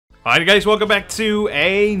Alright guys, welcome back to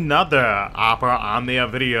another Opera Omnia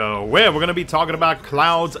video where we're going to be talking about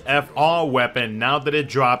Cloud's FR weapon now that it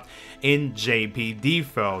dropped in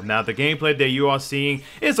DFFOO. Now the gameplay that you are seeing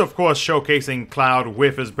is of course showcasing Cloud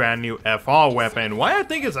with his brand new FR weapon. Why I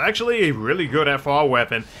think it's actually a really good FR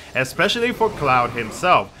weapon, especially for Cloud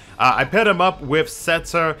himself. I paired him up with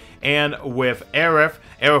Setzer and with Aerith.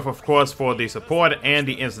 Aerith, of course, for the support and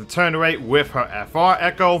the instant turn rate with her FR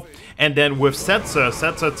Echo. And then with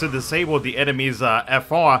Setzer to disable the enemy's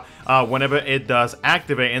FR whenever it does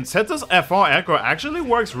activate. And Setzer's FR Echo actually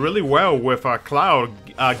works really well with Cloud,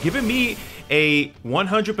 giving me a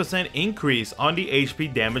 100% increase on the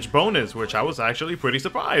HP damage bonus, which I was actually pretty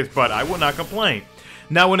surprised, but I will not complain.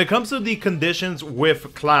 Now, when it comes to the conditions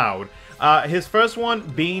with Cloud, his first one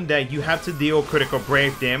being that you have to deal critical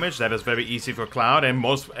brave damage. That is very easy for Cloud and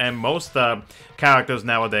most characters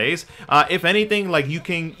nowadays. If anything, like, you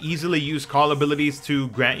can easily use call abilities to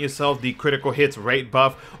grant yourself the critical hits rate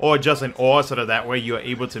buff or just an aura, so that way you are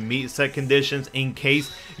able to meet set conditions in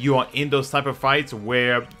case you are in those type of fights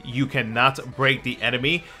where you cannot break the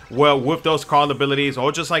enemy. Well, with those call abilities,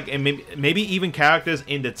 or just like maybe even characters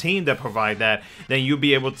in the team that provide that, then you'll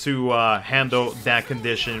be able to handle that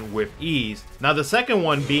condition with ease. Now the second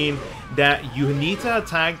one being that you need to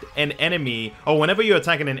attack an enemy, or whenever you're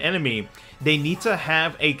attacking an enemy, they need to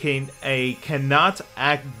have a cannot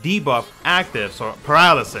act debuff active, so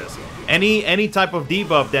paralysis. Any type of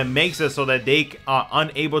debuff that makes it so that they are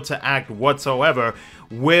unable to act whatsoever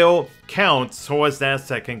will count towards that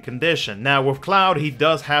second condition. Now with Cloud, he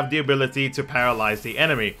does have the ability to paralyze the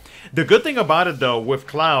enemy. The good thing about it though with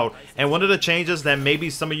Cloud, and one of the changes that maybe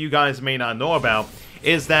some of you guys may not know about,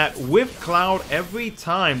 is that with Cloud, every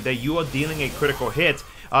time that you are dealing a critical hit,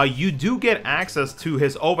 you do get access to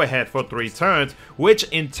his overhead for 3 turns, which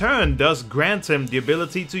in turn does grant him the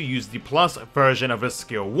ability to use the plus version of his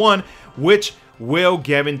skill 1, which will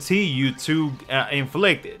guarantee you to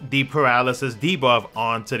inflict the paralysis debuff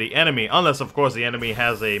onto the enemy, unless of course the enemy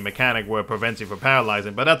has a mechanic where it prevents you from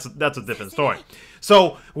paralyzing, but that's a different story.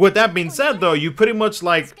 So with that being said though, you pretty much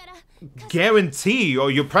like guarantee, or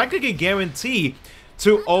you practically guarantee,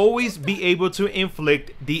 to always be able to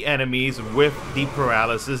inflict the enemies with the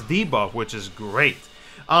paralysis debuff, which is great.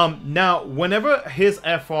 Now, whenever his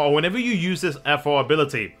FR, whenever you use his FR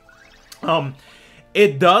ability,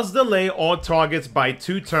 it does delay all targets by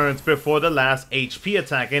 2 turns before the last HP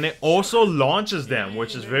attack, and it also launches them,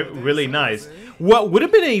 which is really nice. What would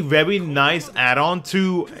have been a very nice add-on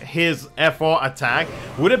to his FR attack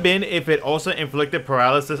would have been if it also inflicted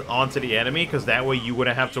paralysis onto the enemy, because that way you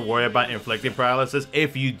wouldn't have to worry about inflicting paralysis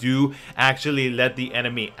if you do actually let the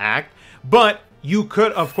enemy act. But you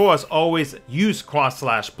could, of course, always use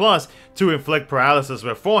cross/plus to inflict paralysis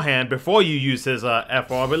beforehand before you use his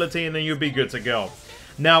FR ability, and then you'll be good to go.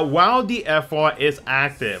 Now, while the FR is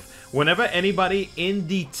active, whenever anybody in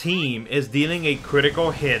the team is dealing a critical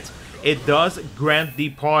hit, it does grant the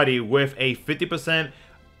party with a 50%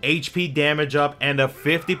 HP damage up and a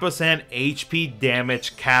 50% HP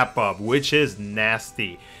damage cap up, which is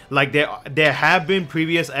nasty. Like there have been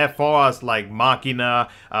previous FRs like Machina,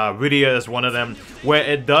 Rydia is one of them, where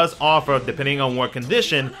it does offer, depending on what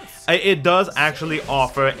condition, it does actually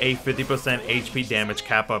offer a 50% HP damage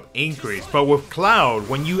cap up increase. But with Cloud,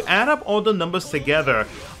 when you add up all the numbers together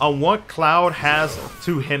on what Cloud has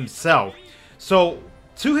to himself, so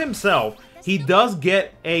to himself, he does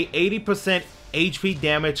get a 80% HP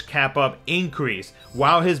damage cap up increase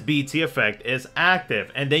while his BT effect is active,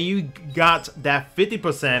 and then you got that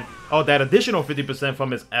 50%, or that additional 50%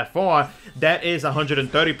 from his FR. That is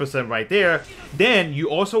 130% right there. Then you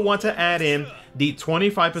also want to add in the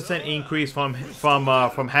 25% increase from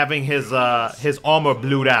having his armor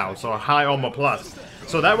blued out, so high armor plus.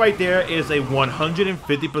 So that right there is a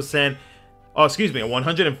 150%, oh excuse me, a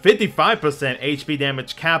 155% HP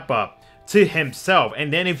damage cap up to himself.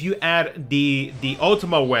 And then if you add the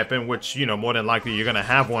ultimate weapon, which, you know, more than likely you're gonna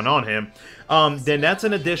have one on him, then that's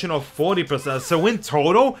an additional 40%. So in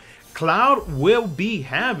total, Cloud will be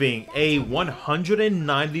having a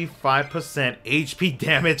 195% HP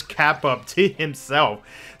damage cap up to himself.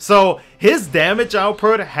 So his damage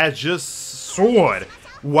output has just soared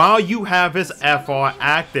while you have his FR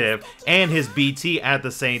active and his BT at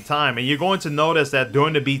the same time. And you're going to notice that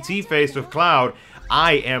during the BT phase with Cloud,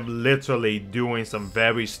 I am literally doing some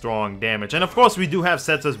very strong damage. And of course, we do have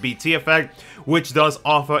Setzer's BT effect, which does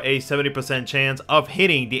offer a 70% chance of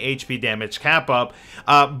hitting the HP damage cap up.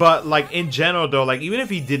 But like in general though, like even if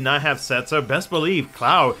he did not have Setzer, best believe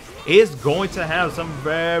Cloud is going to have some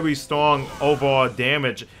very strong overall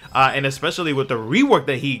damage and especially with the rework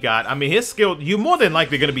that he got. I mean, his skill, you're more than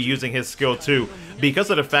likely going to be using his skill too, because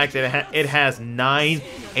of the fact that it has 9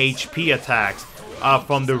 HP attacks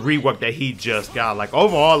from the rework that he just got. Like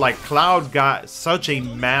overall, like Cloud got such a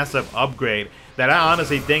massive upgrade that I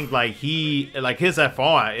honestly think like his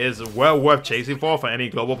FR is well worth chasing for any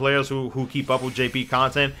global players who keep up with JP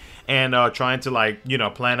content and trying to, like, you know,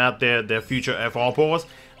 plan out their future FR pulls.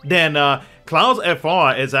 Then Cloud's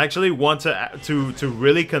FR is actually one to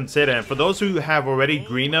really consider. And for those who have already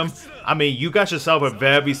greened them, I mean, you got yourself a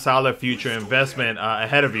very solid future investment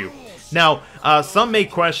ahead of you. Now, some may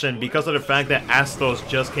question, because of the fact that Astos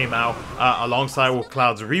just came out alongside with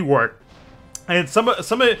Cloud's rework, and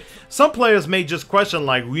some players may just question,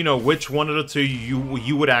 like, you know, which one of the two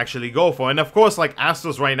you would actually go for. And of course, like,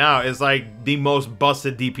 Astos right now is like the most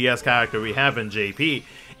busted DPS character we have in JP.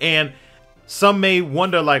 And some may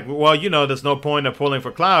wonder, like, well, you know, there's no point of pulling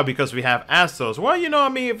for Cloud because we have Astos. Well, you know, I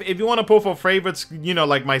mean, if you want to pull for favorites, you know,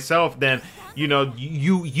 like myself, then, you know,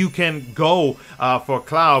 you can go for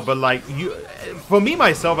Cloud. But, like, for me,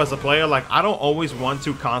 myself, as a player, like, I don't always want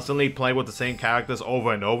to constantly play with the same characters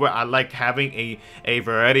over and over. I like having a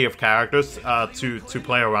variety of characters to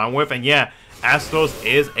play around with. And yeah, Astos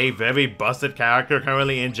is a very busted character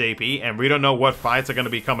currently in JP, and we don't know what fights are going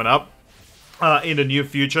to be coming up in the near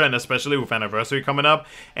future, and especially with Anniversary coming up,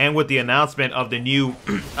 and with the announcement of the new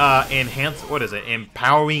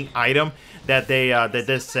empowering item that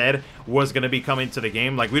they said was going to be coming to the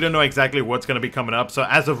game. Like, we don't know exactly what's going to be coming up. So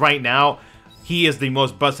as of right now, he is the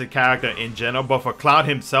most busted character in general. But for Cloud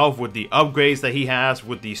himself, with the upgrades that he has,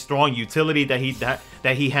 with the strong utility that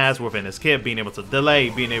he has within his kit, being able to delay,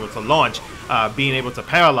 being able to launch, being able to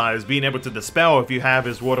paralyze, being able to dispel if you have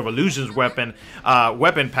his Ward of Illusions weapon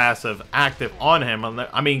passive active on him.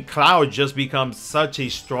 I mean, Cloud just becomes such a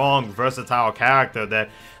strong, versatile character that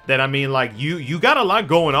I mean, like, you got a lot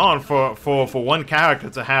going on for one character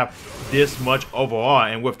to have this much overall.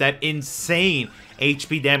 And with that insane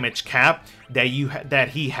HP damage cap that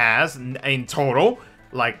he has in total,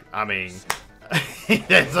 like, I mean,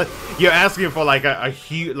 you're asking for like a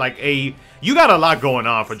huge, like, you got a lot going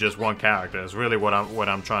on for just one character. Is really what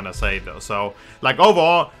I'm trying to say, though. So, like,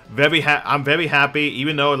 overall, I'm very happy,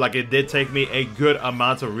 even though, like, it did take me a good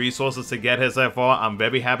amount of resources to get his FR. I'm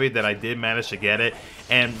very happy that I did manage to get it.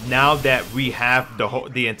 And now that we have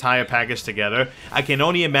the entire package together, I can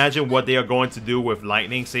only imagine what they are going to do with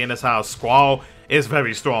Lightning, seeing as how Squall is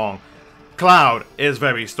very strong, Cloud is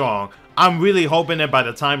very strong. I'm really hoping that by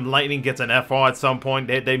the time Lightning gets an FR at some point,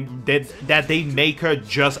 that they make her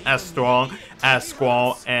just as strong as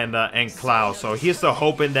Squall and Cloud. So here's the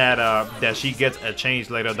hoping that she gets a change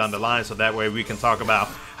later down the line, so that way we can talk about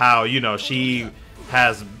how, you know, she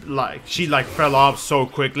fell off so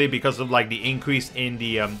quickly because of, like, the increase in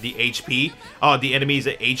the HP, the enemies'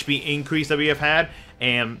 HP increase that we have had,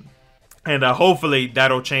 and hopefully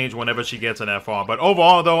that'll change whenever she gets an FR. But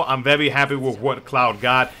overall, though, I'm very happy with what Cloud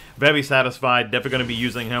got. Very satisfied. Definitely going to be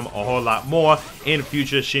using him a whole lot more in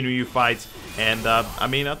future Shinryu fights. And I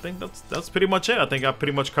mean, I think that's pretty much it. I think I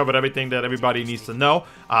pretty much covered everything that everybody needs to know.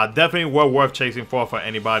 Definitely well worth chasing for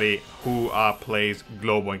anybody who plays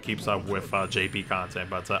global and keeps up with JP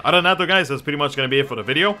content. But other than that, though, guys, that's pretty much going to be it for the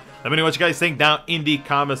video. Let me know what you guys think down in the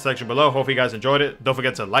comment section below. Hopefully you guys enjoyed it. Don't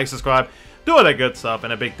forget to like, subscribe, do all that good stuff,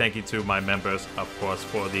 and a big thank you to my members, of course,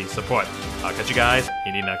 for the support. I'll catch you guys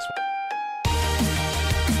in the next one.